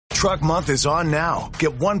Truck Month is on now.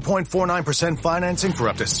 Get 1.49% financing for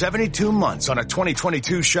up to 72 months on a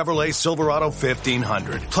 2022 Chevrolet Silverado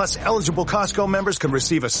 1500. Plus, eligible Costco members can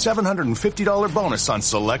receive a $750 bonus on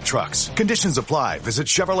select trucks. Conditions apply. Visit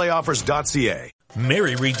ChevroletOffers.ca.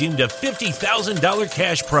 Mary redeemed a $50,000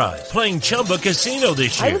 cash prize playing Chumba Casino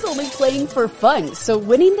this year. I was only playing for fun, so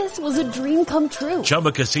winning this was a dream come true.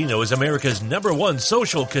 Chumba Casino is America's #1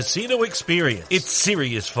 social casino experience. It's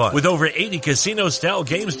serious fun. With over 80 casino-style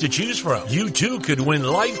games to choose from, you too could win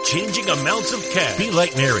life-changing amounts of cash. Be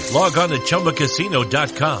like Mary. Log on to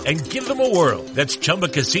ChumbaCasino.com and give them a whirl. That's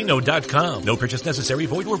ChumbaCasino.com. No purchase necessary.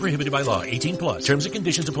 Void where prohibited by law. 18 plus. Terms and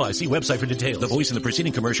conditions apply. See website for details. The voice in the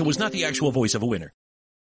preceding commercial was not the actual voice of a winner.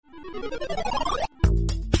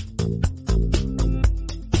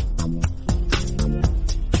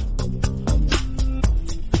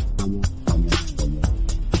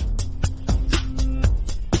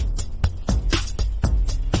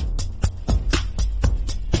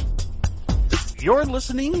 You're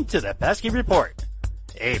listening to the Pesky Report,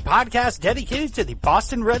 a podcast dedicated to the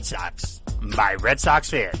Boston Red Sox by Red Sox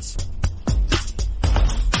fans.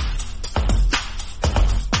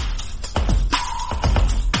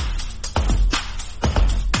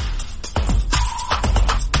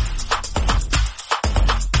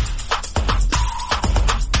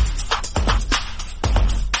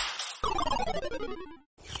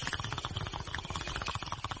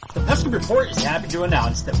 The Pesky Report is happy to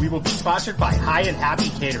announce that we will be sponsored by High and Happy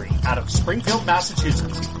Catering out of Springfield,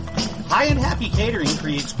 Massachusetts. High and Happy Catering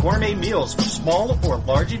creates gourmet meals for small or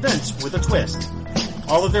large events with a twist.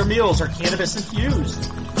 All of their meals are cannabis infused.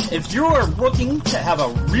 If you are looking to have a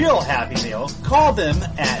real happy meal, call them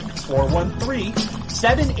at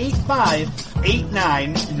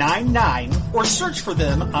 413-785-8999 or search for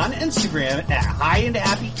them on Instagram at High and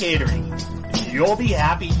Happy Catering. You'll be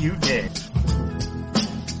happy you did.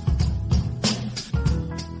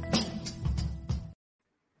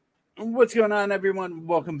 What's going on, everyone?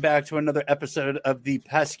 Welcome back to another episode of the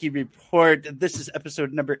Pesky Report. This is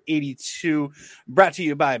episode number 82, brought to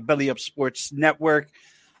you by Belly Up Sports Network.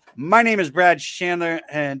 My name is Brad Chandler,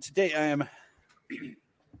 and today I am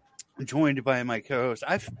joined by my co-host.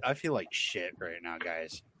 I feel like shit right now,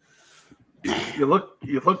 guys. You look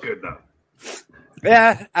good though.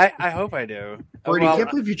 Yeah, I hope I do. Brady, I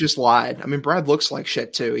can't believe you just lied. I mean, Brad looks like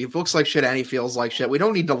shit too. He looks like shit and he feels like shit. We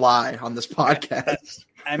don't need to lie on this podcast.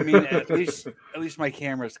 I mean, at least my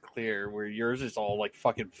camera's clear, where yours is all like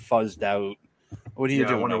fucking fuzzed out. What are you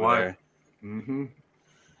doing over there? Mm-hmm.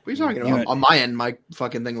 What are you talking about? On my end, my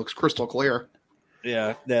fucking thing looks crystal clear.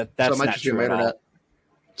 Yeah, that's so it might not just be true my at all. internet.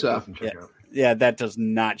 So yeah, that does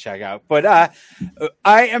not check out. But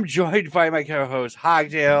I am joined by my co-hosts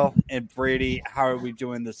Hogdale and Brady. How are we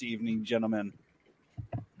doing this evening, gentlemen?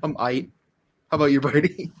 I'm aight. How about you,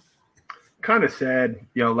 Brady? Kind of sad.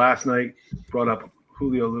 Last night brought up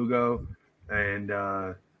Julio Lugo, and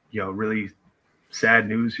really sad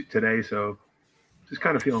news today. So just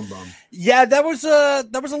kind of feeling bummed. Yeah, that was a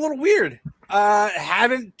little weird.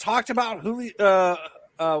 Haven't talked about Julio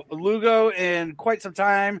Lugo in quite some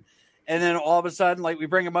time, and then all of a sudden, like, we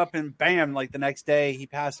bring him up, and bam, like the next day he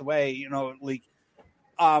passed away. No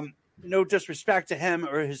disrespect to him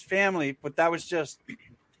or his family, but it was just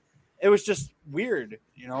weird.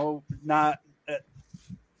 Not.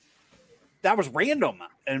 That was random,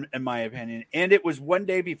 in my opinion. And it was one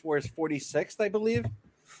day before his 46th, I believe.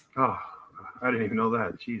 Oh, I didn't even know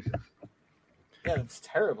that. Jesus. Yeah, it's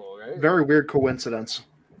terrible, right? Very weird coincidence.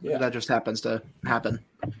 Yeah. That just happens to happen.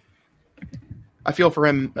 I feel for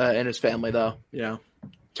him and his family, though.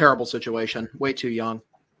 Terrible situation. Way too young.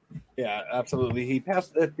 Yeah, absolutely. He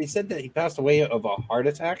passed. They said that he passed away of a heart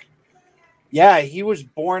attack. Yeah, he was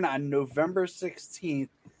born on November 16th.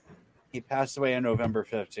 He passed away on November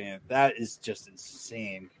 15th. That is just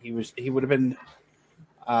insane. He would have been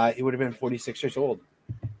 46 years old.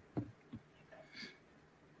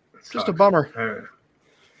 Just a bummer.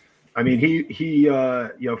 I mean, he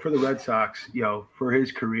for the Red Sox, for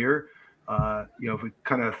his career, if we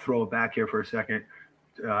kind of throw it back here for a second,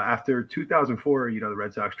 after 2004, the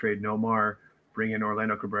Red Sox trade Nomar, bring in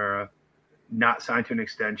Orlando Cabrera, not signed to an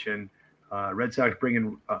extension. Red Sox bring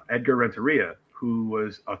in Edgar Renteria, who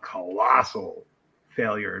was a colossal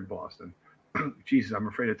failure in Boston. Jesus, I'm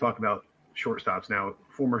afraid to talk about shortstops now,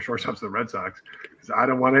 former shortstops of the Red Sox, because I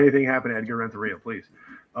don't want anything happen to Edgar Renteria, please.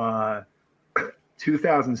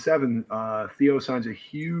 2007, Theo signs a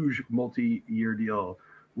huge multi-year deal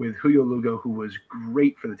with Julio Lugo, who was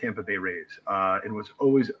great for the Tampa Bay Rays and was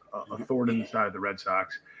always a thorn in the side of the Red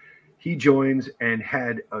Sox. He joins and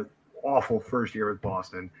had an awful first year with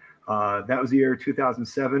Boston. That was the year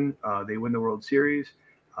 2007. They win the World Series.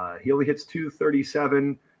 He only hits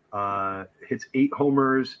 237, hits 8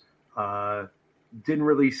 homers,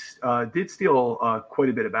 did steal quite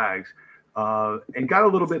a bit of bags, and got a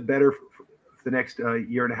little bit better for the next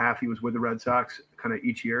year and a half. He was with the Red Sox kind of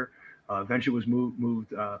each year. Eventually was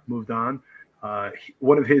moved on.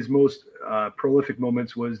 One of his most prolific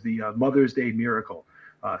moments was the Mother's Day miracle.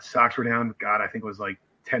 Sox were down, I think it was like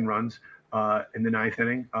 10 runs in the 9th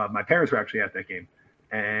inning. My parents were actually at that game.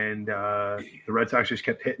 And the Red Sox just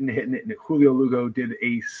kept hitting it. And Julio Lugo did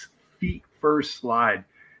a feet first slide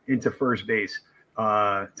into first base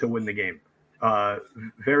to win the game. It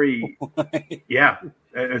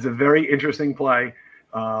was a very interesting play.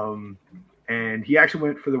 And he actually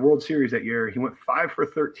went for the World Series that year. He went 5 for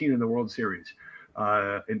 13 in the World Series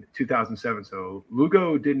in 2007. So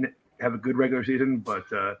Lugo didn't have a good regular season, but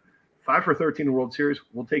 5 for 13 in the World Series,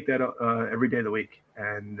 we'll take that every day of the week.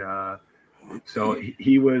 And so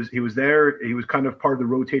he was there. He was kind of part of the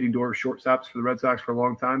rotating door of shortstops for the Red Sox for a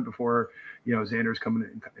long time before, Xander's coming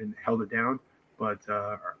in and held it down. But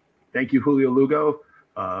thank you, Julio Lugo,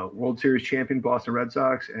 World Series champion, Boston Red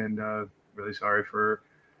Sox, and really sorry for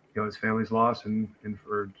his family's loss and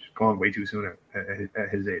for just going way too soon at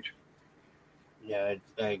his age. Yeah,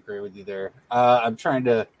 I agree with you there. I'm trying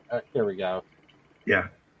to. Here we go. Yeah.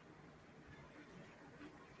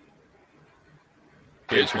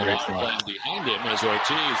 Here's playing behind him as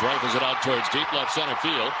Ortiz rifles it out towards deep left center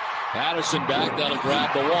field. Patterson back, that'll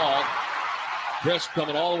grab the wall. Crisp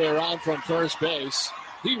coming all the way around from first base.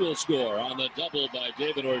 He will score on the double by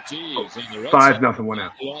David Ortiz. And the Red 5-0 one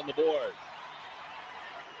out. On the board.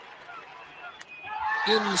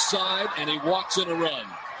 Inside, and he walks in a run.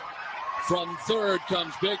 From third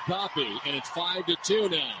comes Big Papi, and it's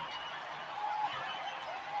 5-2 now.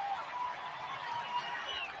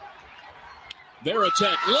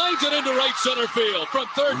 Veritek lines it into right center field. From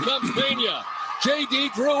third comes Pena. J.D.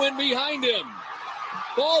 Drew in behind him.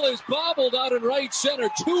 Ball is bobbled out in right center.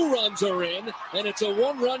 2 runs are in, and it's a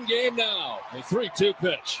 1-run game now. A 3-2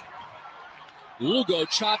 pitch. Lugo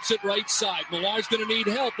chops it right side. Millar's going to need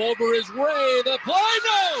help. Over is Ray. The play,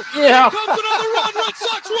 no! Yeah. Here comes another run. Red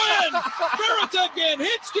Sox win! Veritek in.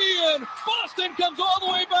 Hitzke in. Boston comes all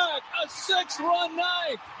the way back. A 6-run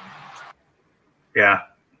night. Yeah.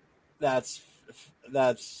 That's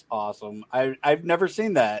awesome. I've never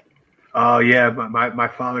seen that. Oh, yeah. My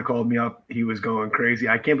father called me up. He was going crazy.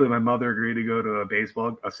 I can't believe my mother agreed to go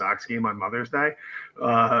to a Sox game on Mother's Day.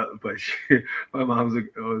 But my mom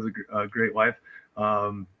was a great wife.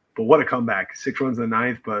 But what a comeback. 6 runs in the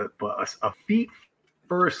 9th, but a feet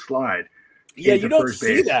first slide. Yeah, you don't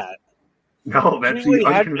see that. No, that's the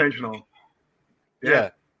unconventional. Yeah.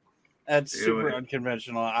 That's super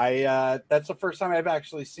unconventional. That's the first time I've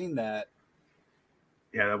actually seen that.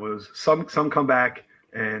 Yeah, that was some comeback.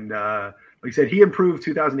 And like I said, he improved.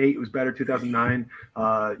 2008 was better. 2009,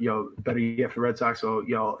 better year for the Red Sox. So,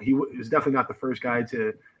 he was definitely not the first guy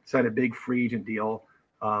to sign a big free agent deal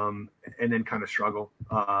and then kind of struggle.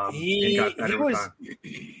 And got better he was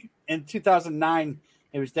in 2009.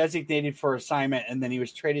 He was designated for assignment, and then he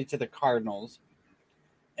was traded to the Cardinals,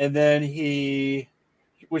 and then he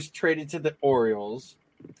was traded to the Orioles,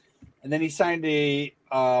 and then he signed a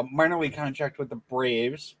minor league contract with the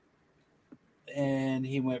Braves. And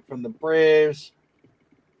he went from the Braves,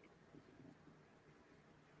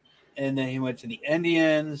 and then he went to the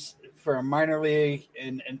Indians for a minor league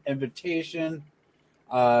and an invitation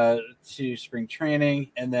to spring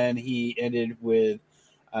training, and then he ended with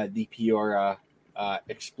the Peoria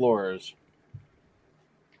Explorers.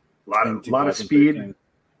 A lot of speed,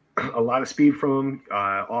 a lot of speed from him.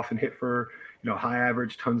 Often hit for high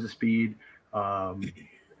average, tons of speed.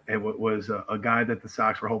 And what was a guy that the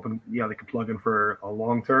Sox were hoping, they could plug in for a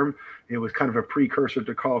long term. It was kind of a precursor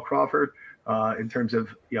to Carl Crawford in terms of,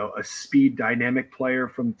 a speed dynamic player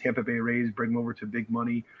from Tampa Bay Rays, bring him over to big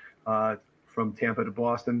money from Tampa to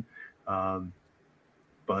Boston.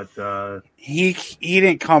 But he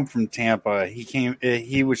didn't come from Tampa.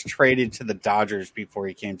 He was traded to the Dodgers before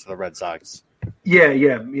he came to the Red Sox. Yeah.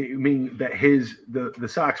 I mean that the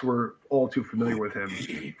Sox were all too familiar with him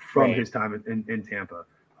from his time in Tampa.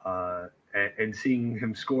 And seeing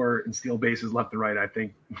him score and steal bases left and right, I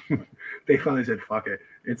think they finally said, "Fuck it."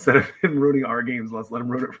 Instead of him ruining our games, let's let him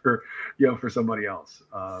ruin it for somebody else.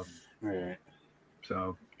 Right.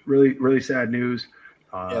 So really, really sad news.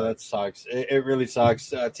 That sucks. It really sucks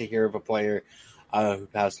to hear of a player who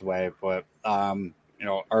passed away. But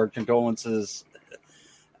our condolences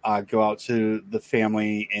go out to the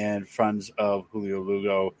family and friends of Julio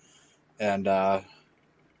Lugo, and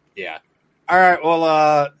yeah. All right,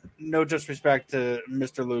 well, no disrespect to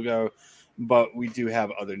Mr. Lugo, but we do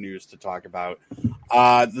have other news to talk about.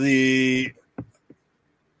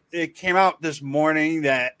 It came out this morning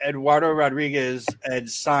that Eduardo Rodriguez had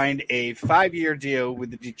signed a 5-year deal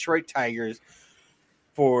with the Detroit Tigers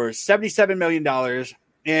for $77 million.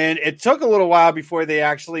 And it took a little while before they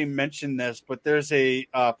actually mentioned this, but there's a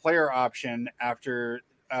player option after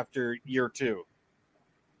year 2.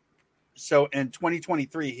 So in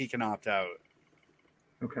 2023, he can opt out.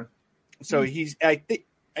 Okay. So I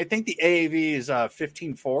think the AAV is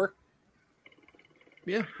 15.4.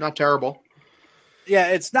 Yeah, not terrible. Yeah,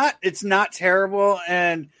 it's not terrible,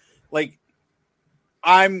 and like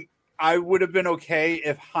I would have been okay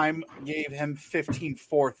if Heim gave him 15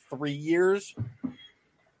 for 3 years,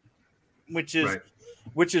 which is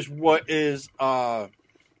what is I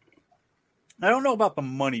don't know about the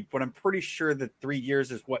money, but I'm pretty sure that 3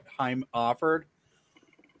 years is what Heim offered.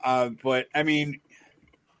 But I mean,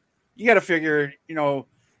 you got to figure,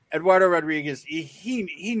 Eduardo Rodriguez,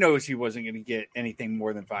 he knows he wasn't going to get anything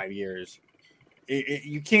more than 5 years.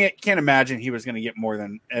 You can't imagine he was going to get more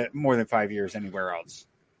than 5 years anywhere else.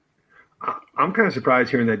 I'm kind of surprised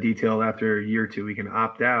hearing that detail after year 2 he can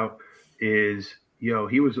opt out. Is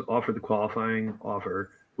he was offered the qualifying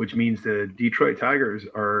offer, which means the Detroit Tigers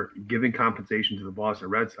are giving compensation to the Boston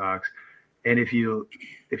Red Sox, and if he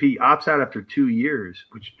opts out after 2 years,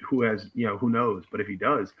 which who knows, but if he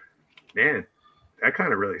does, man, that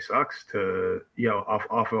kind of really sucks to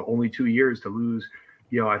off of only 2 years to lose.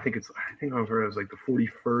 I think it was like the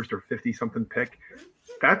 41st or 50 something pick.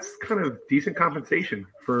 That's kind of decent compensation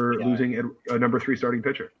for losing a number 3 starting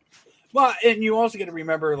pitcher. Well, and you also got to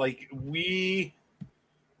remember, like we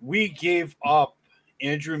gave up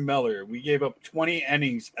Andrew Miller. We gave up 20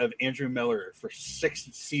 innings of Andrew Miller for 6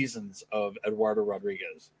 seasons of Eduardo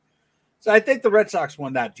Rodriguez. So I think the Red Sox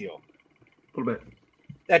won that deal. A little bit.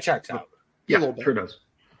 That checks out. Yeah, sure does.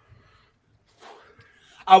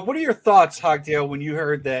 What are your thoughts, Hogdale, when you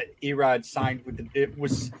heard that Erod signed with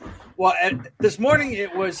this morning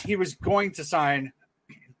it was he was going to sign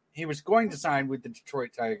with the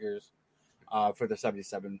Detroit Tigers for the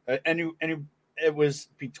 77 and it was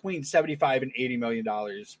between 75 and 80 million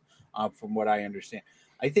dollars from what I understand.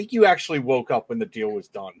 I think you actually woke up when the deal was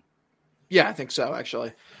done. Yeah, I think so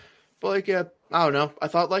actually. But I don't know. I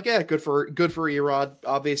thought good for Erod.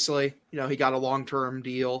 Obviously, he got a long-term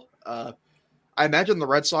deal. I imagine the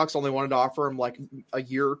Red Sox only wanted to offer him like a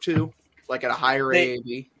year or two, like at a higher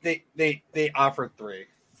AAV. They offered 3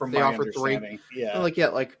 from my understanding. 3. Yeah.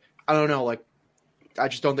 I don't know. I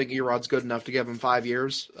just don't think Erod's good enough to give him 5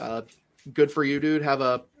 years. Good for you, dude.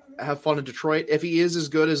 Have fun in Detroit. If he is as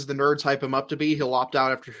good as the nerds hype him up to be, he'll opt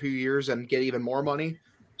out after 2 years and get even more money.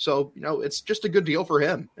 So, it's just a good deal for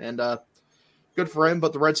him and good for him.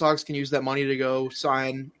 But the Red Sox can use that money to go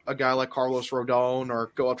sign a guy like Carlos Rodon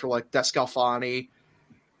or go after like Descalfani,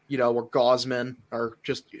 or Gosman, or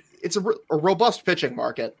just it's a robust pitching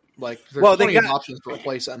market. Like there's plenty of options to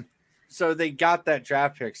replace him. So they got that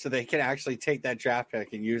draft pick, so they can actually take that draft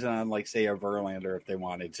pick and use it on, like, say, a Verlander if they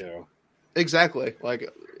wanted to. Exactly.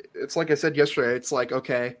 It's like I said yesterday. It's like,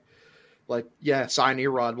 okay, sign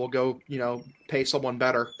Erod. We'll go, pay someone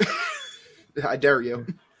better. I dare you.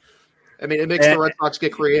 I mean, it makes the Red Sox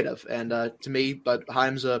get creative, and to me, but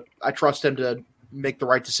Heim's I trust him to make the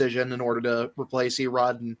right decision in order to replace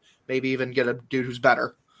Erod and maybe even get a dude who's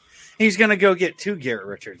better. He's going to go get 2 Garrett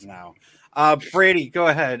Richards now. Brady, go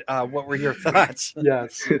ahead. What were your thoughts?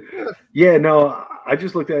 Yes. Yeah, no, I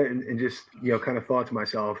just looked at it and just, kind of thought to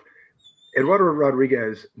myself, Eduardo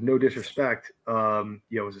Rodriguez, no disrespect,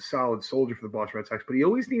 was a solid soldier for the Boston Red Sox, but he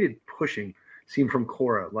always needed pushing, seen from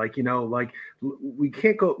Cora. We don't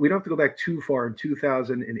have to go back too far. In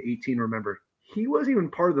 2018, remember, he wasn't even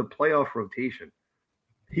part of the playoff rotation.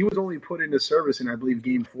 He was only put into service in, I believe,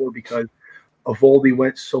 Game 4 because Eovaldi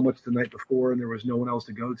went so much the night before and there was no one else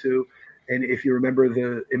to go to. And if you remember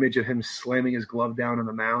the image of him slamming his glove down on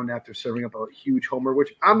the mound after serving up a huge homer,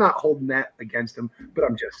 which I'm not holding that against him, but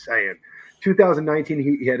I'm just saying.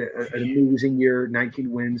 2019, he had an amazing year, 19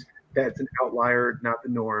 wins. That's an outlier, not the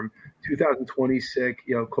norm. 2020, sick,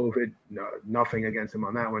 COVID, nothing against him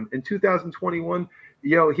on that one. In 2021,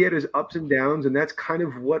 he had his ups and downs, and that's kind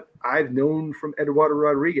of what I've known from Eduardo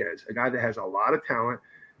Rodriguez, a guy that has a lot of talent,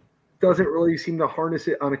 doesn't really seem to harness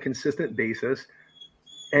it on a consistent basis.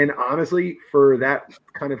 And honestly, for that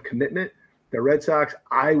kind of commitment, the Red Sox,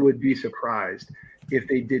 I would be surprised if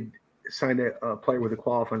they did sign a player with a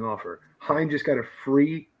qualifying offer. Heim just got a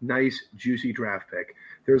free, nice, juicy draft pick.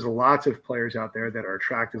 There's lots of players out there that are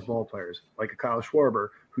attractive ball players, like a Kyle Schwarber,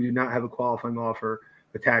 who do not have a qualifying offer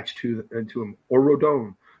attached to him, or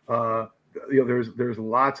Rodon. there's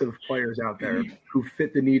lots of players out there who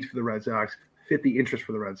fit the needs for the Red Sox, fit the interest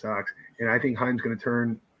for the Red Sox, and I think Heim's going to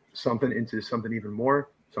turn something into something even more.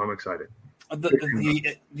 So I'm excited.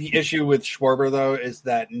 The issue with Schwarber though is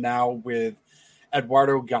that now with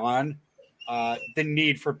Eduardo gone, the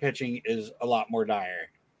need for pitching is a lot more dire.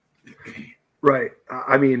 Right.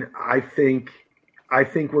 I mean, I think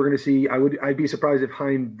we're going to see. I'd be surprised if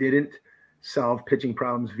Heim didn't solve pitching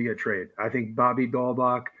problems via trade. I think Bobby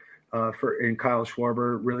Dahlbach and Kyle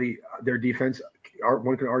Schwarber, really their defense,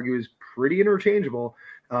 one can argue, is pretty interchangeable.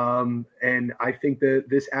 And I think that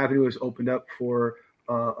this avenue has opened up for,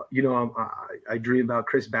 I dream about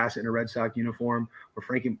Chris Bassett in a Red Sox uniform, or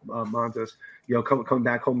Frankie Montas, coming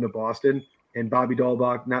back home to Boston, and Bobby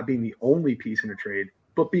Dahlbach not being the only piece in a trade,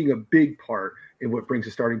 but being a big part in what brings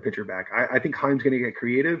a starting pitcher back. I think Heim's going to get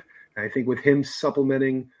creative. And I think with him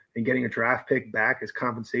supplementing and getting a draft pick back as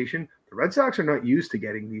compensation, the Red Sox are not used to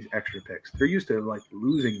getting these extra picks. They're used to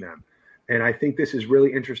losing them. And I think this is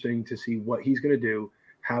really interesting to see what he's going to do,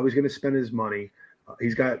 how he's going to spend his money.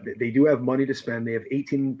 They do have money to spend. They have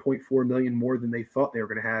 $18.4 million more than they thought they were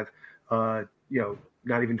going to have,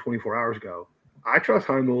 not even 24 hours ago. I trust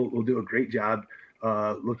Heim will do a great job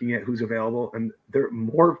looking at who's available, and there are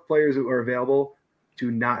more players who are available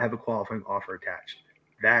do not have a qualifying offer attached.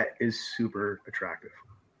 That is super attractive.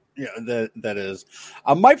 Yeah, that is.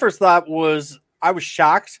 My first thought was I was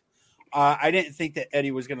shocked. I didn't think that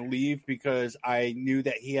Eddie was going to leave because I knew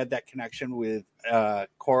that he had that connection with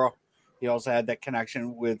Cora. He also had that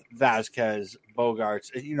connection with Vasquez,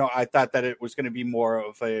 Bogarts. I thought that it was going to be more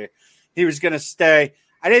of he was going to stay.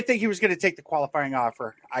 I didn't think he was going to take the qualifying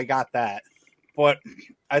offer. I got that. But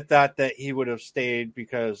I thought that he would have stayed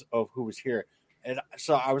because of who was here. And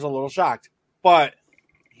so I was a little shocked. But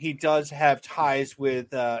he does have ties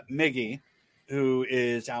with Miggy, who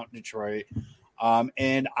is out in Detroit.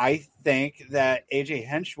 And I think that AJ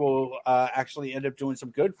Hinch will actually end up doing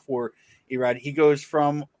some good for Erod. He goes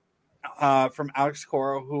from Alex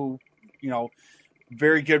Cora, who,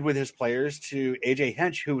 very good with his players, to AJ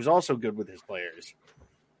Hinch, who was also good with his players.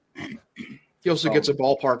 He also gets a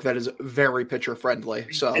ballpark that is very pitcher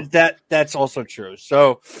friendly. So that's also true.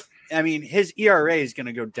 So, I mean, his ERA is going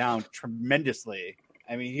to go down tremendously.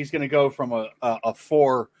 I mean, he's going to go from a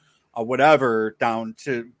 4, whatever, down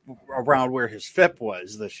to around where his FIP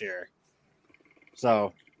was this year.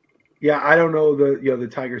 So, yeah, I don't know the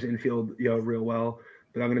Tigers infield real well,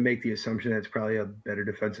 but I'm going to make the assumption that it's probably a better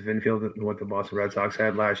defensive infield than what the Boston Red Sox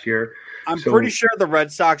had last year. I'm pretty sure the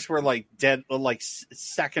Red Sox were dead,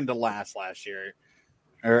 second to last year,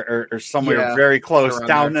 or somewhere very close,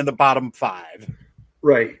 down in the bottom 5.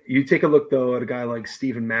 Right. You take a look though at a guy like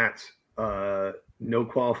Steven Matz, no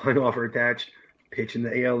qualifying offer attached, pitched in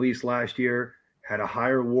the AL East last year, had a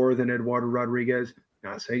higher WAR than Eduardo Rodriguez.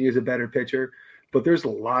 Not saying he's a better pitcher, but there's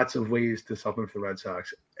lots of ways to supplement for the Red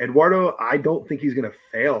Sox. Eduardo, I don't think he's going to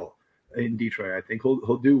fail in Detroit. I think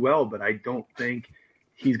he'll do well, but I don't think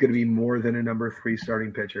he's going to be more than a number 3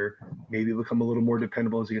 starting pitcher. Maybe become a little more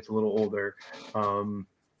dependable as he gets a little older.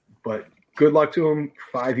 But good luck to him.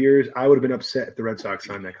 5 years. I would have been upset if the Red Sox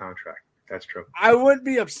signed that contract. That's true. I wouldn't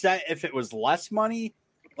be upset if it was less money,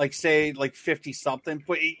 say 50 something,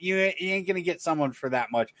 but you ain't going to get someone for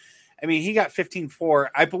that much. I mean, he got 15.4.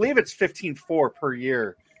 I believe it's 15.4 per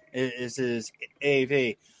year is his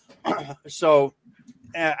AAV. So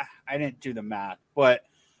I didn't do the math, but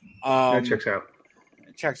that checks out.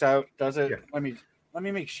 It checks out, does it? Yeah. Let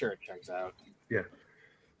me make sure it checks out. Yeah.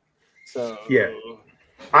 So yeah,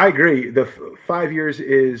 I agree. The 5 years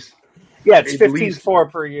is it's 15.4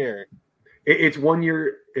 per year. It's 1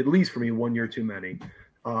 year, at least for me, 1 year too many.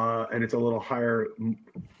 And it's a little higher,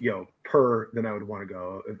 per than I would want to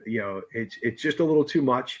go. It's just a little too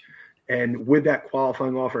much. And with that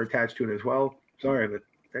qualifying offer attached to it as well, sorry, but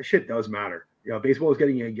that shit does matter. Baseball is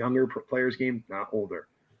getting a younger players game, not older.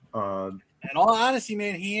 In all honesty,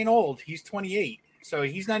 man, he ain't old. He's 28. So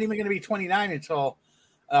he's not even going to be 29 until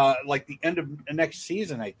the end of next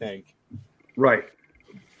season, I think. Right.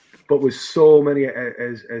 But with so many,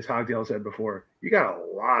 as Hogdale said before, you got a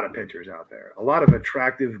lot of pitchers out there, a lot of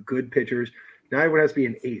attractive, good pitchers. Now everyone has to be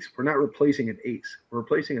an ace. We're not replacing an ace. We're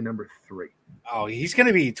replacing a number 3. Oh, he's going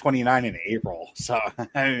to be 29 in April. So,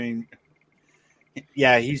 I mean,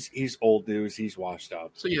 yeah, he's old news. He's washed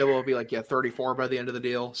up. So, we'll be 34 by the end of the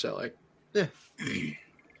deal. So, yeah.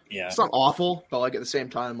 It's not awful, but at the same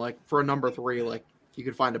time, for a number 3, you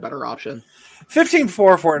could find a better option.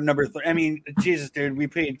 15.4 for a number 3. I mean, Jesus, dude, we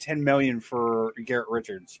paid $10 million for Garrett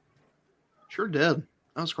Richards. Sure did.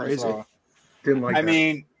 That was crazy. So, didn't like that. I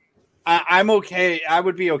mean, I'm okay. I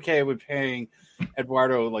would be okay with paying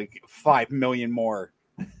Eduardo $5 million more.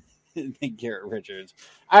 than Garrett Richards.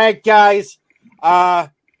 All right, guys.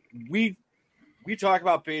 We talk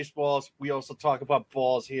about baseballs. We also talk about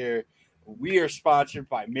balls here. We are sponsored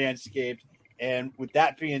by Manscaped. And with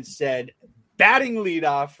that being said, batting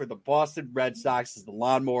leadoff for the Boston Red Sox is the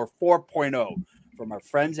Lawnmower 4.0 from our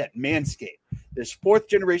friends at Manscaped. This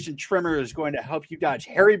fourth-generation trimmer is going to help you dodge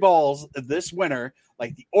hairy balls this winter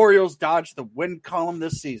like the Orioles dodged the win column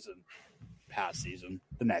this season. Past season,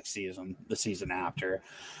 the next season, the season after.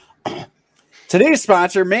 Today's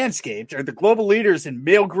sponsor, Manscaped, are the global leaders in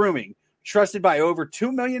male grooming, trusted by over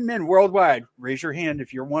 2 million men worldwide. Raise your hand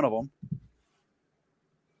if you're one of them.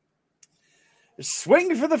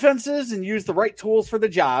 Swing for the fences and use the right tools for the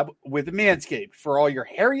job with Manscaped. For all your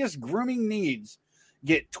hairiest grooming needs,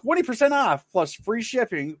 get 20% off plus free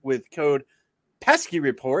shipping with code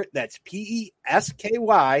PESKYREPORT. That's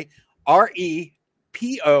PESKYREPORT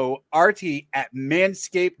at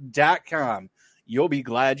manscaped.com. You'll be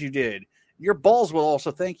glad you did. Your balls will also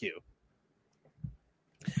thank you.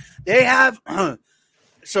 They have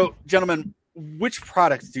so, gentlemen, which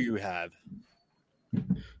products do you have?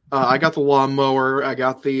 I got the lawnmower. I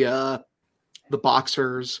got the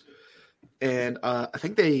boxers, and I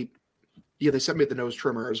think they sent me the nose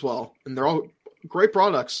trimmer as well. And they're all great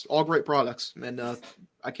products, And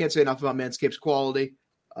I can't say enough about Manscaped's quality.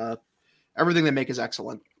 Everything they make is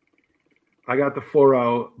excellent. I got the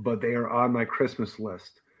 4.0, but they are on my Christmas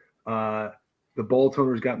list. The ball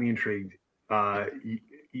toners got me intrigued.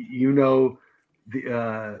 You know,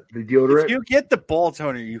 the deodorant. If you get the ball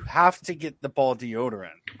toner, you have to get the ball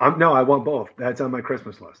deodorant. No, I want both. That's on my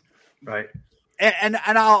Christmas list, right? And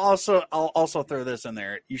I'll also throw this in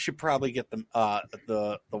there. You should probably get the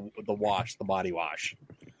wash, the body wash.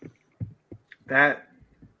 That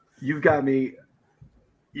you've got me.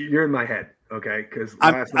 You're in my head, okay? Because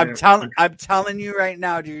I'm telling you right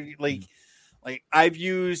now, dude. Like I've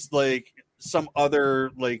used like some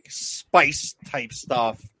other like spice type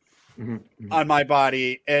stuff on my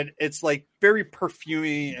body, and it's like very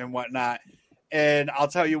perfumey and whatnot. And I'll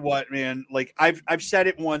tell you what, man. Like I've said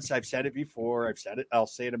it once, I've said it before, I'll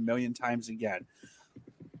say it a million times again.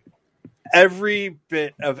 Every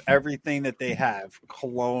bit of everything that they have,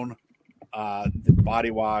 cologne, the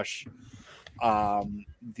body wash,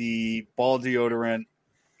 the ball deodorant,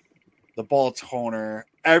 the ball toner,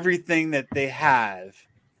 everything that they have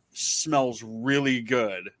smells really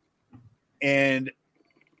good, and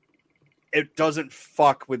it doesn't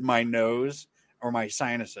fuck with my nose or my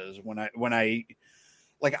sinuses when I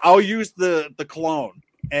like, I'll use the cologne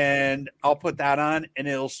and I'll put that on and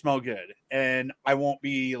it'll smell good, and I won't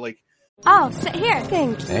be like, oh, sit here.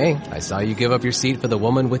 Thanks. Hey, I saw you give up your seat for the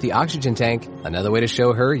woman with the oxygen tank. Another way to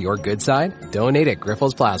show her your good side? Donate at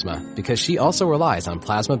Grifols Plasma, because she also relies on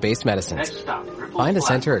plasma-based medicines. Find a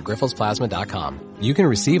center at grifolsplasma.com. You can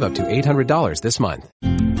receive up to $800 this month.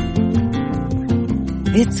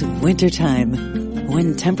 It's wintertime.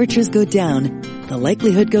 When temperatures go down, the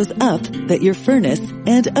likelihood goes up that your furnace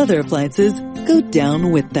and other appliances go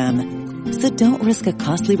down with them. So don't risk a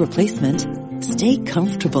costly replacement. Stay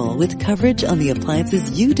comfortable with coverage on the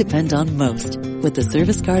appliances you depend on most with the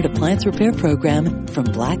Service Guard Appliance Repair Program from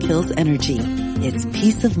Black Hills Energy. It's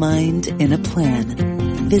peace of mind in a plan.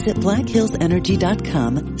 Visit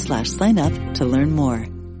blackhillsenergy.com/sign up to learn more.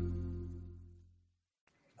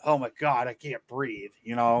 oh my God, I can't breathe,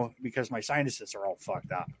 because my sinuses are all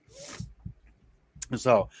fucked up.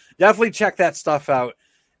 So definitely check that stuff out.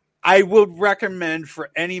 I would recommend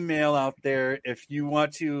for any male out there, if you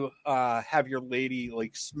want to have your lady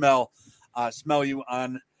like smell you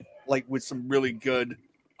on like with some really good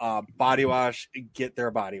body wash, get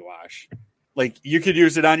their body wash. Like you could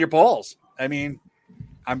use it on your balls. I mean,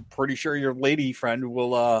 I'm pretty sure your lady friend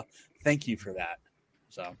will thank you for that.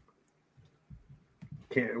 So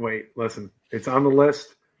can't wait. Listen, it's on the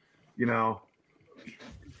list.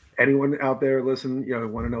 Anyone out there listen,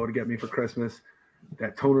 want to know what to get me for Christmas?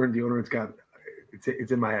 That toner and deodorant's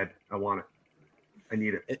it's in my head. I want it. I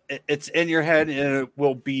need it. It's in your head, and it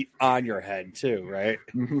will be on your head too, right?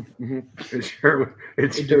 Mm-hmm. It sure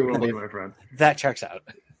will be, my friend. That checks out.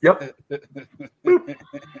 Yep. All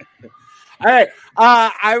right.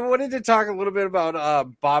 I wanted to talk a little bit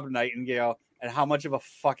about Bob Nightingale and how much of a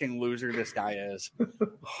fucking loser this guy is.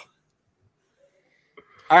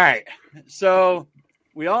 All right. So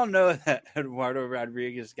we all know that Eduardo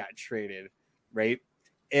Rodriguez got traded, right?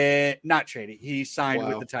 Not traded. He signed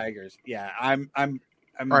with the Tigers. Yeah, I'm all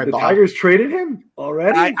right, the Tigers traded him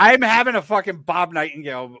already? I'm having a fucking Bob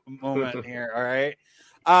Nightingale moment here, all right?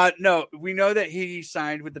 No, we know that he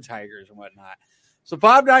signed with the Tigers and whatnot. So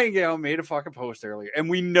Bob Nightingale made a fucking post earlier, and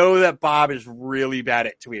we know that Bob is really bad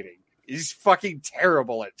at tweeting. He's fucking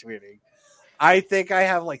terrible at tweeting. I think I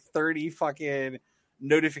have like 30 fucking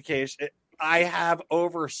notifications. I have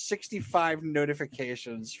over 65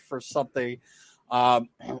 notifications for something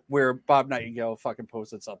where Bob Nightingale fucking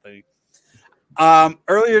posted something.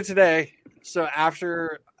 Earlier today, so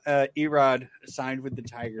after Erod signed with the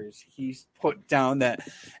Tigers, he's put down that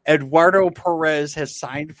Eduardo Perez has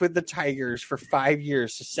signed with the Tigers for 5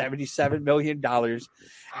 years to $77 million.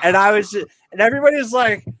 And everybody's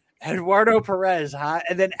like, Eduardo Perez, huh?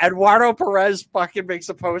 And then Eduardo Perez fucking makes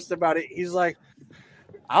a post about it. He's like,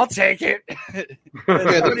 I'll take it.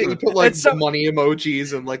 He put like money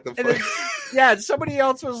emojis and like and somebody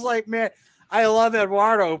else was like, man, I love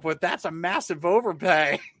Eduardo, but that's a massive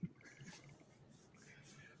overpay. I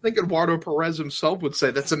think Eduardo Perez himself would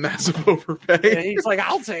say that's a massive overpay. And he's like,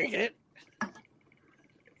 I'll take it.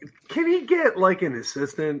 Can he get like an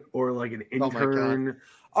assistant or like an intern?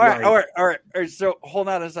 All right. So hold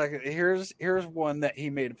on a second. Here's one that he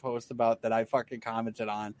made a post about that I fucking commented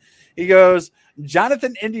on. He goes,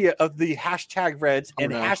 Jonathan India of the #Reds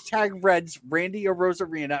and #Reds Randy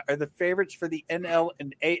Arozarena are the favorites for the NL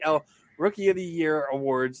and AL Rookie of the Year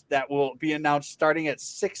awards that will be announced starting at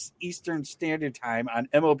 6 Eastern Standard Time on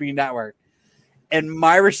MLB Network. And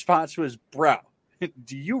my response was, bro,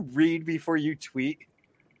 do you read before you tweet?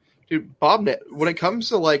 Dude, Bob, when it comes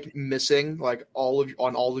to like missing like all of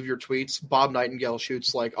your tweets, Bob Nightingale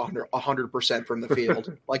shoots like 100% from the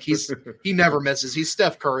field. Like he never misses. He's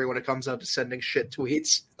Steph Curry when it comes out to sending shit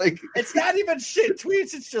tweets. Like it's not even shit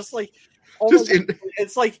tweets. It's just like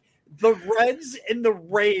it's like the Reds and the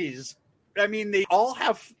Rays. I mean, they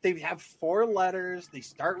have 4 letters. They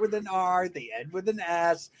start with an R. They end with an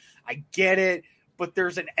S. I get it, but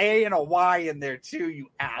there's an A and a Y in there too. You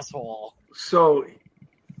asshole. So.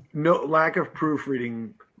 No lack of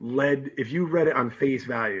proofreading led. If you read it on face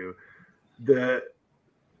value, the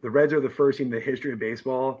Reds are the first team in the history of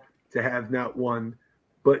baseball to have not one,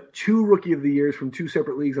 but 2 Rookie of the Years from 2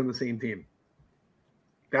 separate leagues on the same team.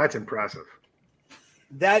 That's impressive.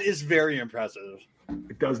 That is very impressive.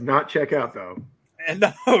 It does not check out though. And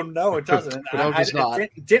no, it doesn't. No, it does not.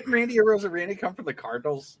 Didn't Randy Arozarena come from the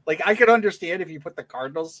Cardinals? Like, I could understand if you put the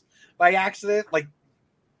Cardinals by accident. Like,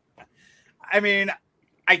 I mean.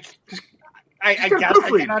 I guess I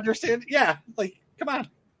can understand. Yeah, like, come on.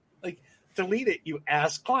 Like, delete it, you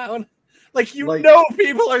ass clown. Like, know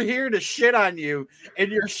people are here to shit on you and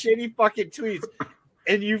your shitty fucking tweets.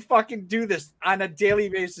 And you fucking do this on a daily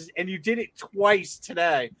basis. And you did it twice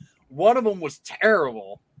today. One of them was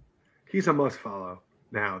terrible. He's a must follow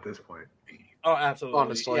now at this point. Oh, absolutely.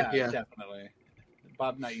 Honestly, yeah. Definitely.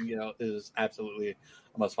 Bob Nightingale is absolutely a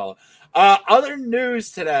must follow. Other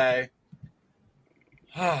news today.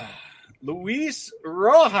 Luis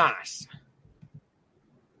Rojas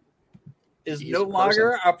is no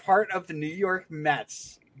longer a part of the New York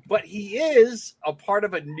Mets, but he is a part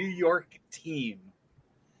of a New York team.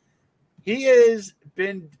 He has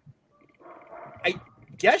been, I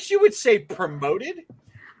guess you would say, promoted.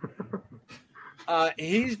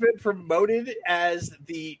 He's been promoted as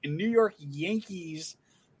the New York Yankees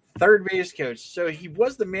third base coach. So he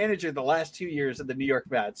was the manager the last 2 years of the New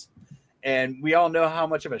York Mets. And we all know how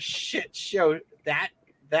much of a shit show that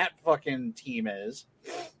fucking team is.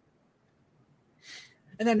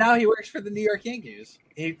 And then now he works for the New York Yankees.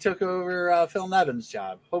 He took over Phil Nevin's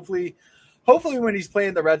job. Hopefully when he's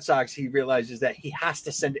playing the Red Sox, he realizes that he has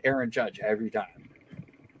to send Aaron Judge every time.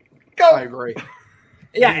 Go. I agree.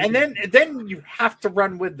 Yeah, and then you have to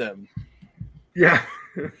run with them. Yeah.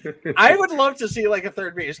 I would love to see like a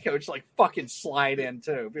third base coach like fucking slide in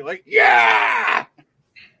too. Be like, yeah.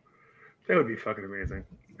 That would be fucking amazing.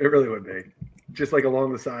 It really would be. Just like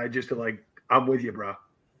along the side, just to like, I'm with you, bro.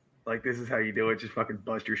 Like, this is how you do it. Just fucking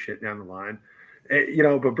bust your shit down the line.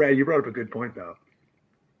 But Brad, you brought up a good point, though.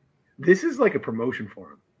 This is like a promotion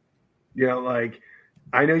for him. Like,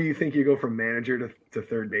 I know you think you go from manager to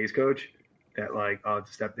third base coach, that like,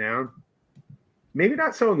 it's a step down. Maybe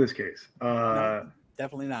not so in this case. No,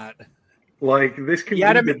 definitely not. Like, this can you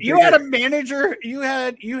had a manager. You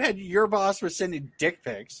had your boss was sending dick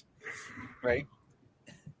pics. Right,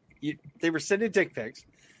 they were sending dick pics,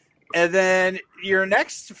 and then your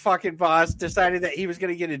next fucking boss decided that he was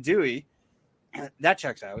going to get a Dewey. That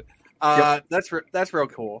checks out. Yep. That's real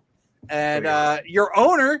cool. And your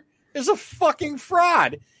owner is a fucking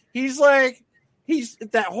fraud. He's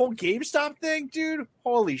that whole GameStop thing, dude.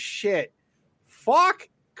 Holy shit! Fuck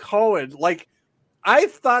Cohen. Like, I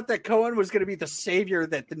thought that Cohen was going to be the savior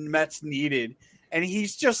that the Mets needed, and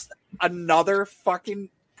he's just another fucking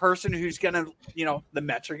person who's gonna, the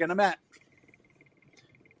Mets are gonna Met.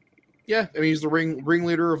 Yeah, I mean, he's the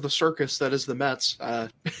ringleader of the circus that is the Mets.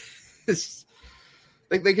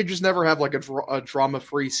 They could just never have like a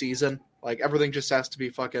drama-free season. Like everything just has to be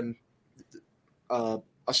fucking a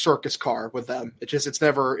circus car with them. It's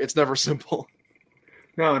never simple.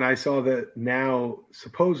 No, and I saw that now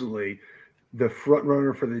supposedly the front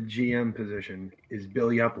runner for the GM position is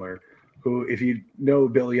Billy Upler, who, if you know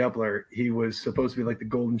Billy Upler, he was supposed to be like the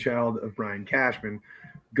golden child of Brian Cashman,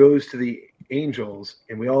 goes to the Angels,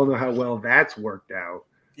 and we all know how well that's worked out.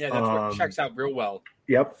 Yeah, that's what checks out real well.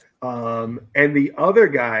 Yep. And the other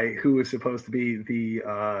guy who was supposed to be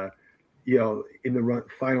the in the run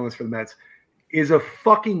finalist for the Mets is a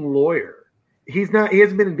fucking lawyer. He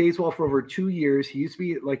hasn't been in baseball for over 2 years. He used to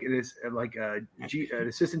be like an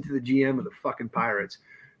assistant to the GM of the fucking Pirates,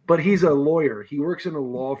 but he's a lawyer. He works in a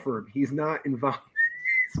law firm. He's not involved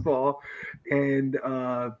in baseball, and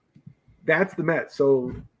that's the Mets.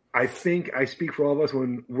 So I think I speak for all of us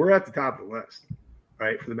when we're at the top of the list,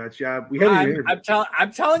 right, for the Mets job.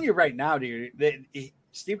 I'm telling you right now, dude.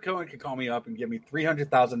 Steve Cohen could call me up and give me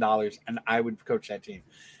 $300,000, and I would coach that team.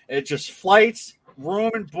 It's just flights,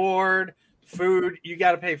 room and board. Food, you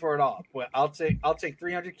got to pay for it all. But I'll take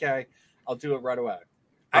 $300K. I'll do it right away.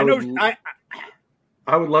 I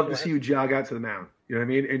would love to see you jog out to the mound. You know what I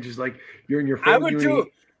mean? And just like you're in your phone.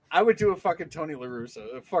 I would do a fucking Tony La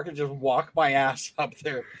Russa. Fucking just walk my ass up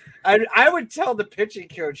there. I would tell the pitching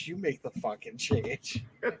coach, you make the fucking change.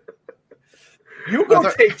 You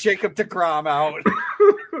go take Jacob deGrom out.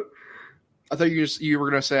 I thought you were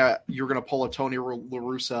going to say you were going to pull a Tony La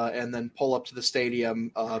Russa and then pull up to the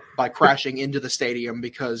stadium by crashing into the stadium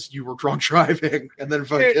because you were drunk driving, and then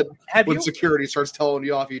when security starts telling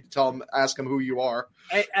you off, you ask them who you are.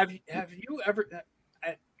 Have you ever?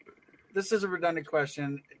 This is a redundant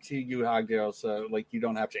question to you, Hogdale, so like you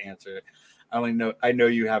don't have to answer it. I know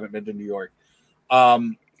you haven't been to New York.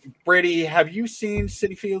 Brady, have you seen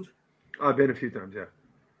Citi Field? I've been a few times. Yeah.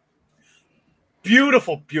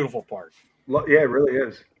 Beautiful, beautiful park. Yeah, it really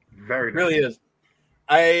is. Very nice. Really is.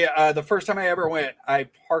 The first time I ever went, I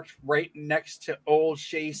parked right next to Old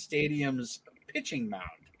Shea Stadium's pitching mound.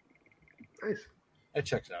 Nice. It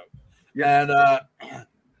checks out. Yeah.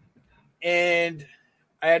 And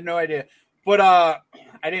I had no idea. But I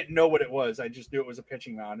didn't know what it was. I just knew it was a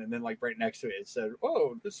pitching mound. And then like right next to it, it said,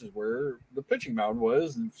 oh, this is where the pitching mound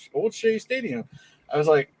was in Old Shea Stadium. I was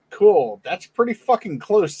like, cool. That's pretty fucking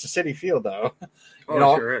close to Citi Field, though. Oh,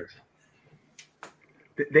 it sure is.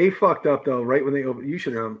 They fucked up though. Right when they opened, you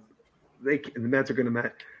should know. The Mets are going to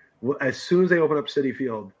Met. As soon as they open up Citi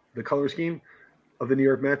Field, the color scheme of the New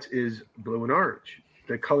York Mets is blue and orange.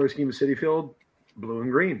 The color scheme of Citi Field, blue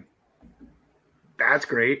and green. That's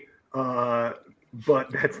great, but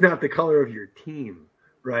that's not the color of your team,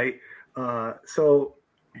 right? So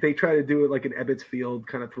they try to do it like an Ebbets Field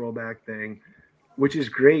kind of throwback thing, which is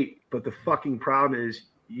great. But the fucking problem is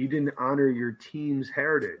you didn't honor your team's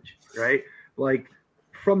heritage, right? Like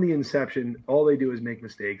from the inception, all they do is make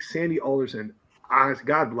mistakes. Sandy Alderson, honest,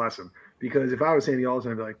 God bless him, because if I was Sandy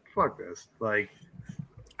Alderson, I'd be like, fuck this. Like,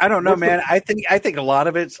 I don't know, man. I think a lot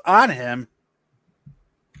of it's on him.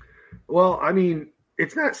 Well, I mean,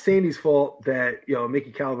 it's not Sandy's fault that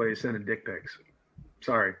Mickey Callaway is sending dick pics.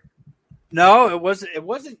 Sorry. No, it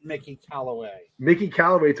wasn't Mickey Callaway. Mickey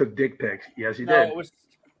Callaway took dick pics. Yes, he did. It was.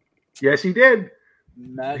 Yes, he did.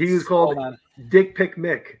 He was called Dick Pic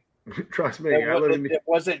Mick. Trust me. It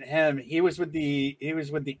wasn't him. He was with the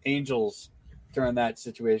Angels during that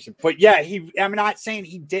situation. But yeah, I'm not saying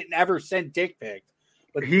he didn't ever send dick pics,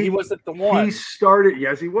 but he wasn't the one. He started.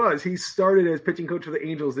 Yes, he was. He started as pitching coach for the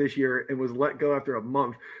Angels this year and was let go after a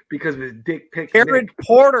month because of his dick pic. Jared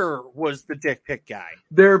Porter was the dick pic guy.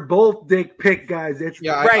 They're both dick pic guys.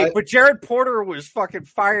 But Jared Porter was fucking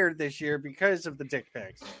fired this year because of the dick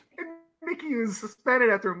pics. Mickey was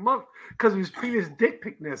suspended after a month because of his previous dick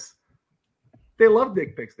picness. They love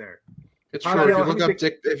dick pics there. It's true.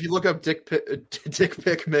 If you look up dick pic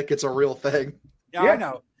Mick, it's a real thing. Yeah, I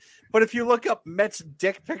know. But if you look up Mets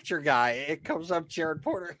dick picture guy, it comes up Jared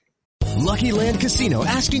Porter. Lucky Land Casino,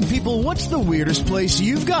 asking people, what's the weirdest place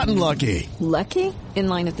you've gotten lucky? Lucky? In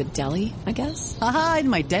line at the deli, I guess? Aha, in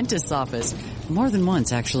my dentist's office. More than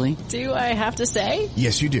once, actually. Do I have to say?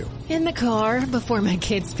 Yes, you do. In the car before my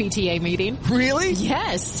kids' PTA meeting. Really?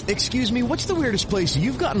 Yes. Excuse me, what's the weirdest place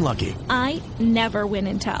you've gotten lucky? I never win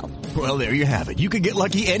and tell. Well, there you have it. You can get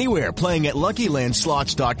lucky anywhere, playing at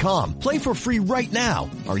LuckyLandSlots.com. Play for free right now.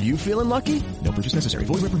 Are you feeling lucky? No purchase necessary.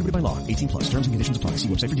 Void where prohibited by law. 18+. Terms and conditions apply. See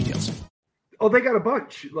website for details. Oh, they got a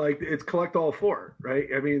bunch. Like, it's collect all four, right?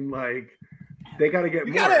 I mean, like, they got to get more.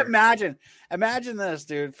 You got to imagine this,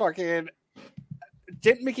 dude. Fucking,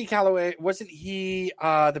 didn't Mickey Callaway, wasn't he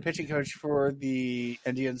the pitching coach for the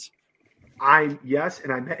Indians? Yes,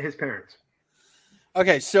 and I met his parents.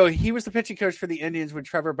 Okay, so he was the pitching coach for the Indians when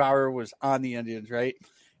Trevor Bauer was on the Indians, right?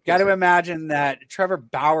 Got to Yes, imagine that Trevor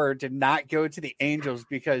Bauer did not go to the Angels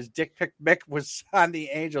because Dick Pick Mick was on the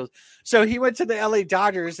Angels. So he went to the LA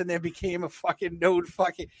Dodgers and then became a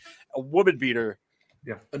woman beater.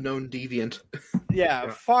 Yeah. A known deviant. Yeah,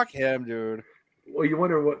 fuck him, dude. Well, you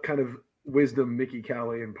wonder what kind of wisdom Mickey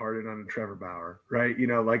Callaway imparted on Trevor Bauer, right?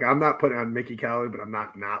 Like I'm not putting on Mickey Callaway, but I'm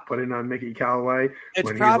not putting on Mickey Callaway.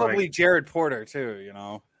 It's probably Jared Porter too,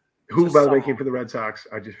 Who, by the way, came for the Red Sox.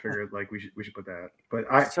 I just figured we should put that. But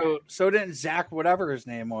so didn't Zach, whatever his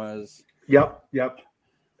name was. Yep.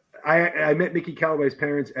 I met Mickey Callaway's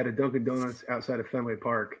parents at a Dunkin' Donuts outside of Fenway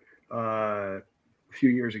Park a few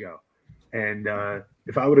years ago, and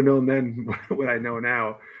if I would have known then what I know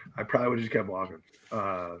now, I probably would have just kept walking.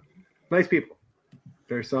 Nice people.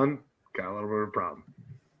 Their son got a little bit of a problem.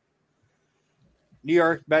 New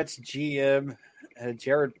York Mets GM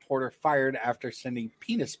Jared Porter fired after sending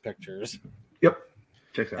penis pictures. Yep,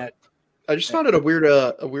 checks out. I just found it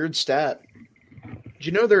a weird stat. Did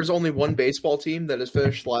you know there's only one baseball team that has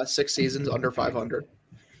finished the last 6 seasons under 500?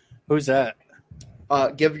 Who's that?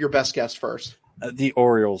 Give your best guess first. The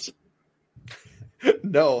Orioles.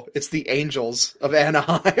 No, it's the Angels of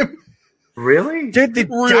Anaheim. Really? Dude, the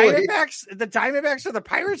Really? Diamondbacks or the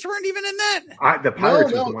Pirates weren't even in that. The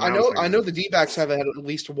Pirates. No, I know the D-backs have had at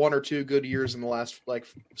least 1 or 2 good years in the last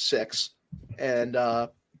 6, and I'm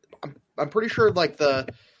pretty sure it would have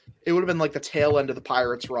been the tail end of the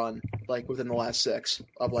Pirates run, within the last 6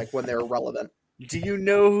 of when they were relevant. Do you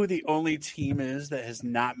know who the only team is that has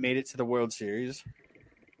not made it to the World Series?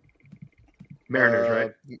 Mariners,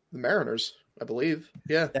 right? The Mariners, I believe.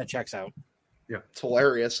 Yeah, that checks out. Yeah, it's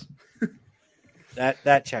hilarious.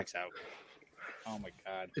 That checks out. Oh my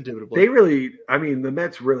god! Indubitably. They really. I mean, the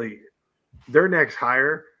Mets really. Their next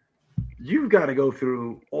hire, you've got to go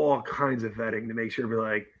through all kinds of vetting to make sure. Be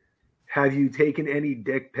like, have you taken any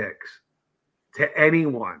dick pics to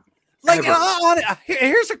anyone?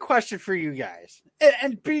 Here's a question for you guys,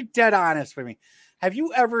 and be dead honest with me. Have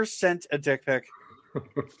you ever sent a dick pic?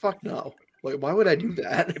 Fuck no. Why would I do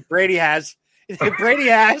that? Brady has. Brady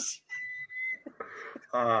has.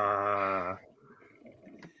 I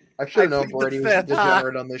should have known Brady was a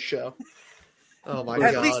degenerate on this show. Oh my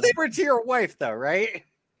god! At least they were to your wife, though, right?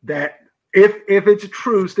 That if it's a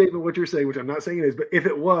true statement, what you're saying, which I'm not saying it is, but if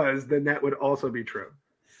it was, then that would also be true.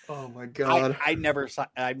 Oh my god! I've never sent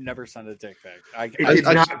a dick pic. It did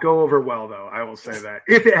not go over well, though. I will say that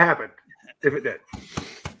if it happened, if it did,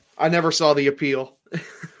 I never saw the appeal.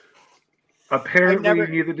 Apparently,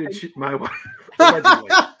 neither did my wife.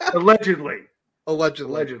 Allegedly.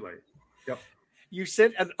 Yep. You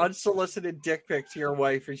sent an unsolicited dick pic to your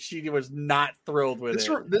wife, and she was not thrilled with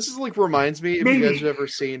it. This is reminds me, if you guys have ever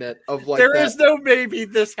seen it, of there is no maybe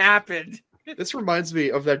this happened. This reminds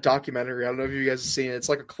me of that documentary. I don't know if you guys have seen it. It's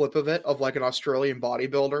a clip of it of an Australian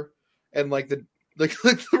bodybuilder, and the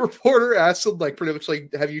reporter asks him pretty much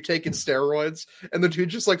have you taken steroids? And the dude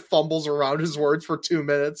just fumbles around his words for 2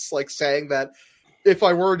 minutes, saying that if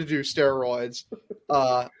I were to do steroids,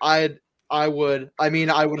 I would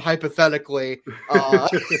hypothetically.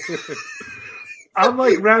 I'm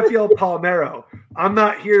like Rafael Palmeiro. I'm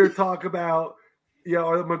not here to talk about,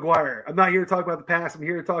 or McGuire. I'm not here to talk about the past. I'm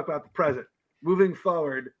here to talk about the present. Moving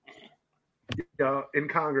forward, in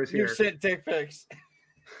Congress here. You sent dick pics.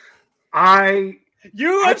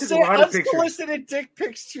 You have sent unsolicited dick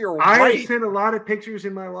pics to your wife. I have sent a lot of pictures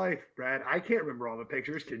in my life, Brad. I can't remember all the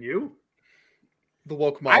pictures. Can you? The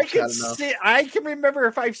woke mob. I can remember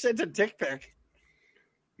if I've sent a dick pic.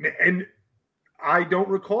 And I don't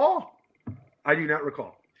recall. I do not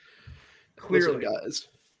recall. Clearly. Listen, guys.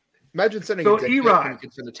 Imagine sending a dick pic and you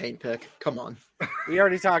can send a taint pic. Come on. We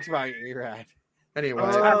already talked about Erod. Anyway.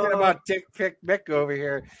 We're talking about dick pic Mick over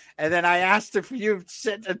here. And then I asked if you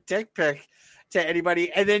sent a dick pic to anybody,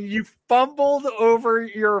 and then you fumbled over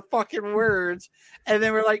your fucking words, and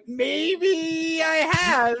then we're like, maybe I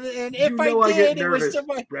have, and if I did, it was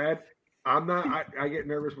somebody. Brad, I'm not. I get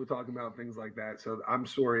nervous with talking about things like that, so I'm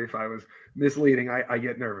sorry if I was misleading. I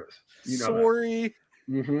get nervous. Sorry.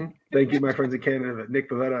 Mm-hmm. Thank you, my friends in Canada. Nick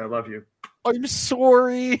Pavetta, I love you. I'm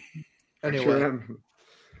sorry. Anyway.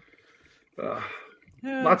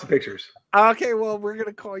 Lots of pictures. Okay, well, we're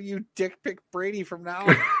gonna call you Dick Pic Brady from now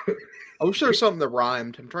on. I wish there was something that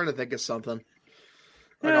rhymed. I'm trying to think of something.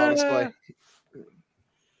 Honestly.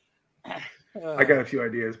 I got a few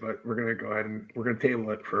ideas, but we're gonna go ahead and we're gonna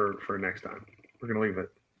table it for next time. We're gonna leave it.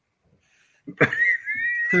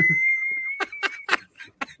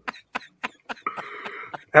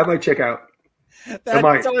 Have my checkout.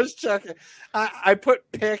 That's always checking. I put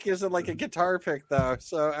pick as in like a guitar pick though,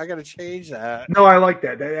 so I got to change that. No, I like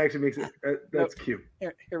that. That actually makes it. That's cute.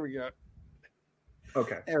 Here we go.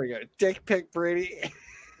 Okay. There we go. Dick pic Brady.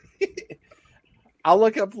 I'll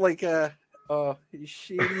look up like a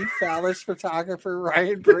shady phallus photographer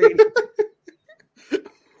Ryan Brady.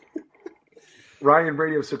 Ryan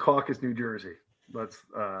Brady of Secaucus, New Jersey. Let's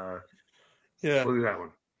we'll do that one.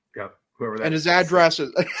 Yep. Whoever that and is. his address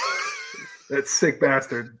is that sick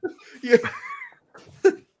bastard. Yeah.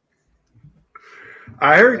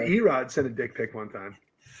 I heard Erod sent a dick pic one time.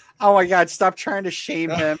 Oh my God! Stop trying to shame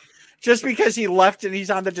him. Just because he left and he's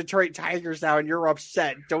on the Detroit Tigers now, and you're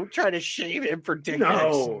upset. Don't try to shame him for dick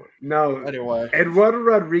pics. No. Anyway, Eduardo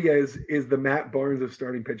Rodriguez is the Matt Barnes of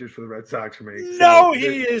starting pitchers for the Red Sox for me. No,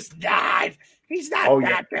 he is not. He's not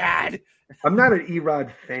that bad. I'm not an Erod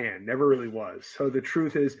fan. Never really was. So the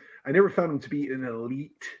truth is, I never found him to be an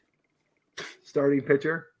elite starting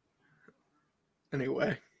pitcher.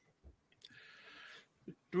 Anyway,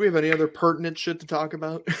 do we have any other pertinent shit to talk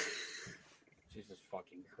about? Jesus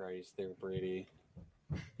fucking Christ, there, Brady.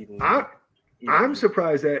 I'm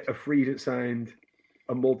surprised that a free agent signed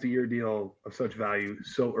a multi-year deal of such value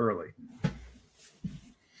so early.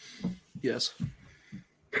 Yes.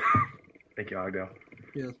 Thank you, Ogdell.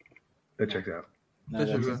 Yeah. That checks out. No,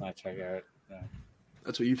 that does not check out. No.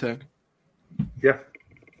 That's what you think. Yeah.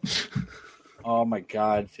 Oh my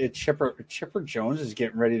God. Chipper Jones is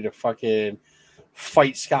getting ready to fucking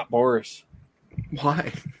fight Scott Boras.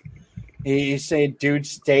 Why? He's saying, dude,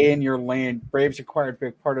 stay in your lane. Braves acquired a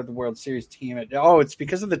big part of the World Series team. It's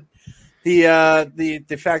because of the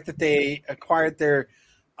fact that they acquired their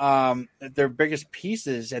biggest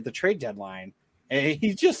pieces at the trade deadline. And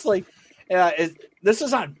he's just like, this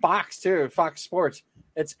is on Fox too, Fox Sports.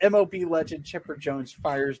 It's MLB legend Chipper Jones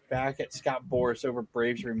fires back at Scott Boras over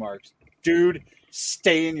Braves remarks. Dude,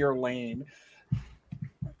 stay in your lane.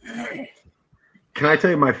 Can I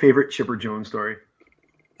tell you my favorite Chipper Jones story?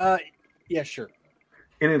 Yeah, sure.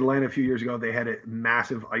 In Atlanta a few years ago, they had a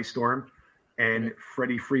massive ice storm, and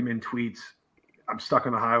Freddie Freeman tweets, "I'm stuck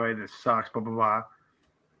on the highway. This sucks, blah, blah, blah."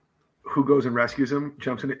 Who goes and rescues him,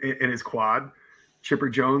 jumps in his quad. Chipper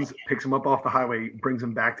Jones picks him up off the highway, brings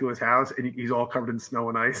him back to his house, and he's all covered in snow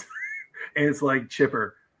and ice. And it's like,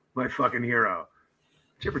 Chipper, my fucking hero.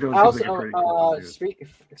 Chipper Jones seems like a pretty cool dude.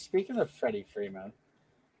 Speaking of Freddie Freeman,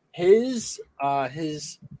 his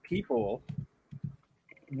people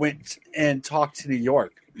went and talked to New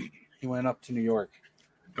York. He went up to New York.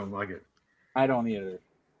 Don't like it. I don't either.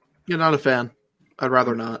 You're not a fan. I'd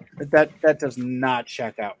rather not. That does not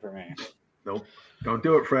check out for me. Nope. Don't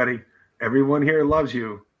do it, Freddie. Everyone here loves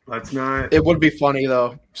you. Let's not. It would be funny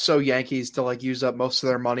though. So Yankees to like use up most of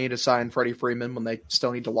their money to sign Freddie Freeman when they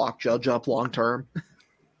still need to lock Judge up long term.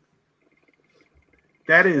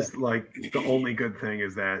 That is like the only good thing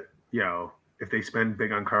is that, if they spend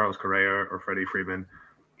big on Carlos Correa or Freddie Freeman,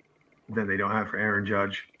 then they don't have for Aaron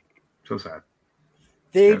Judge. So sad.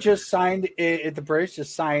 They just signed it. The Braves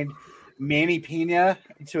just signed Manny Pena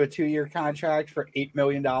to a 2-year contract for $8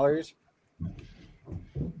 million.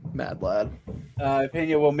 Mad lad.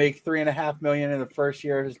 Pena will make $3.5 million in the first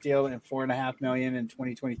year of his deal and $4.5 million in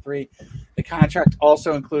 2023. The contract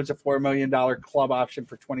also includes a $4 million club option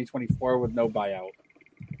for 2024 with no buyout.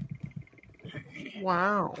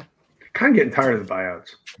 Wow. Kind of getting tired of the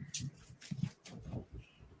buyouts.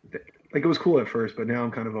 Like, it was cool at first, but now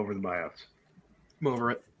I'm kind of over the buyouts. I'm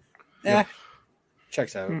over it. Yeah.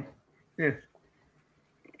 Checks out. Yeah.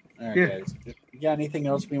 All right, guys. You got anything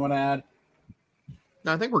else we want to add?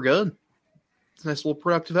 No, I think we're good. It's a nice little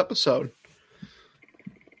productive episode.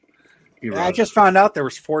 I just found out there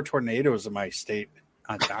was 4 tornadoes in my state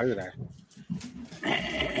on Saturday.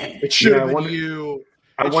 It should have been you.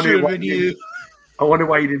 I wonder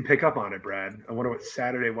why you didn't pick up on it, Brad. I wonder what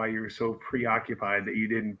Saturday why you were so preoccupied that you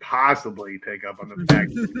didn't possibly pick up on the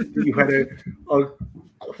fact that you had a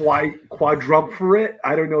quadrumvirate.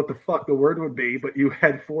 I don't know what the fuck the word would be, but you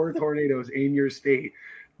had 4 tornadoes in your state.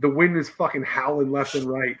 The wind is fucking howling left and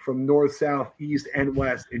right from north, south, east, and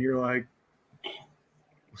west, and you're like,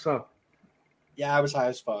 "What's up?" Yeah, I was high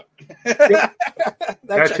as fuck. Yep.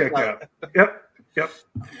 that checked out. Yep.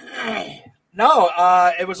 No,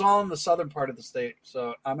 it was all in the southern part of the state,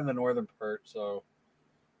 so I'm in the northern part. So,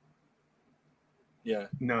 yeah.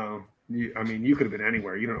 No, you could have been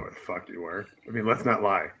anywhere. You don't know where the fuck you were. I mean, let's not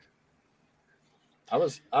lie. I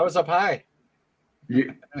was up high.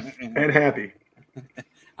 And happy.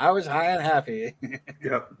 I was high and happy.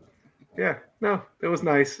 Yep. Yeah. No, it was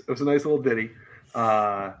nice. It was a nice little ditty.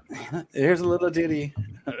 Here's a little ditty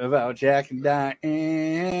about Jack and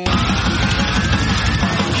Diane.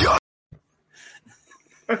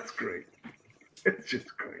 That's great. It's just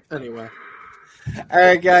great. Anyway. All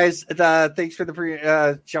right, guys. Thanks for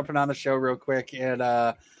jumping on the show real quick and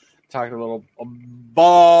talking a little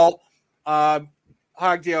ball.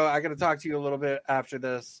 Hogdio, I got to talk to you a little bit after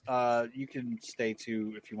this. You can stay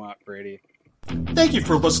too if you want, Brady. Thank you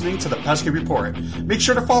for listening to the Pesky Report. Make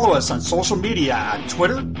sure to follow us on social media at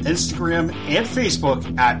Twitter, Instagram, and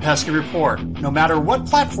Facebook at Pesky Report. No matter what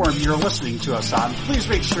platform you're listening to us on, please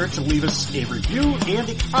make sure to leave us a review and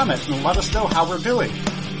a comment and let us know how we're doing.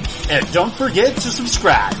 And don't forget to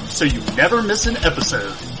subscribe so you never miss an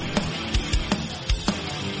episode.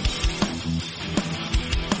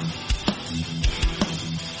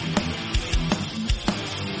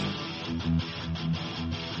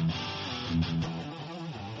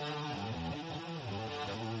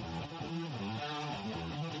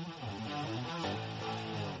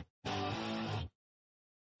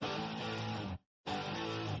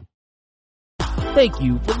 Thank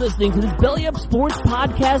you for listening to this Belly Up Sports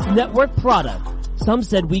Podcast Network product. Some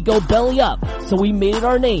said we go belly up, so we made it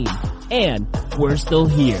our name, and we're still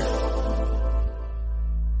here.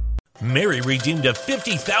 Mary redeemed a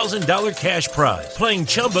 $50,000 cash prize playing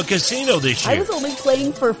Chumba Casino this year. I was only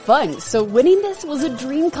playing for fun, so winning this was a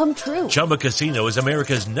dream come true. Chumba Casino is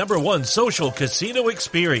America's #1 social casino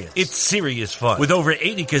experience. It's serious fun. With over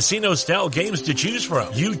 80 casino-style games to choose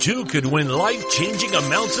from, you too could win life-changing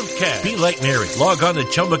amounts of cash. Be like Mary. Log on to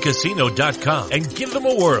ChumbaCasino.com and give them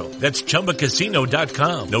a whirl. That's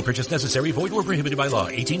ChumbaCasino.com. No purchase necessary. Void or prohibited by law.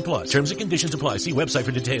 18+. Terms and conditions apply. See website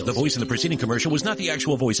for details. The voice in the preceding commercial was not the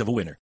actual voice of a winner.